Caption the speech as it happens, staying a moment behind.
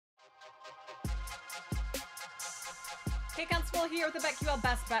Hey, Constable here with the BetQL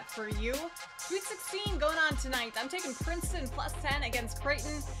best bet for you. Sweet 16 going on tonight. I'm taking Princeton plus 10 against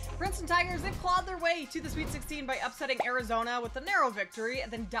Creighton. Princeton Tigers, they've clawed their way to the Sweet 16 by upsetting Arizona with a narrow victory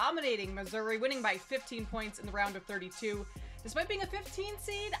and then dominating Missouri, winning by 15 points in the round of 32. Despite being a 15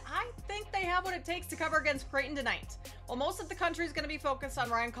 seed, I think they have what it takes to cover against Creighton tonight. While most of the country is going to be focused on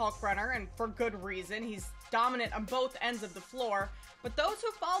Ryan Kalkbrenner, and for good reason, he's dominant on both ends of the floor. But those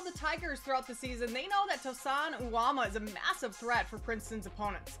who followed the Tigers throughout the season, they know that Tosan Uwama is a massive threat for Princeton's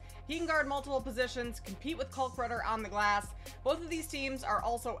opponents. He can guard multiple positions, compete with Kalkbrenner on the glass. Both of these teams are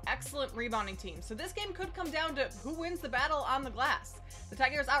also excellent rebounding teams, so this game could come down to who wins the battle on the glass. The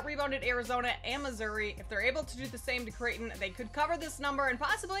Tigers out-rebounded Arizona and Missouri. If they're able to do the same to Creighton, they could cover this number and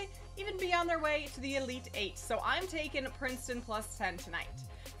possibly even be on their way to the Elite Eight. So I'm taking Princeton plus 10 tonight.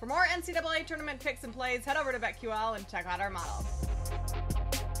 For more NCAA tournament picks and plays, head over to BetQL and check out our model.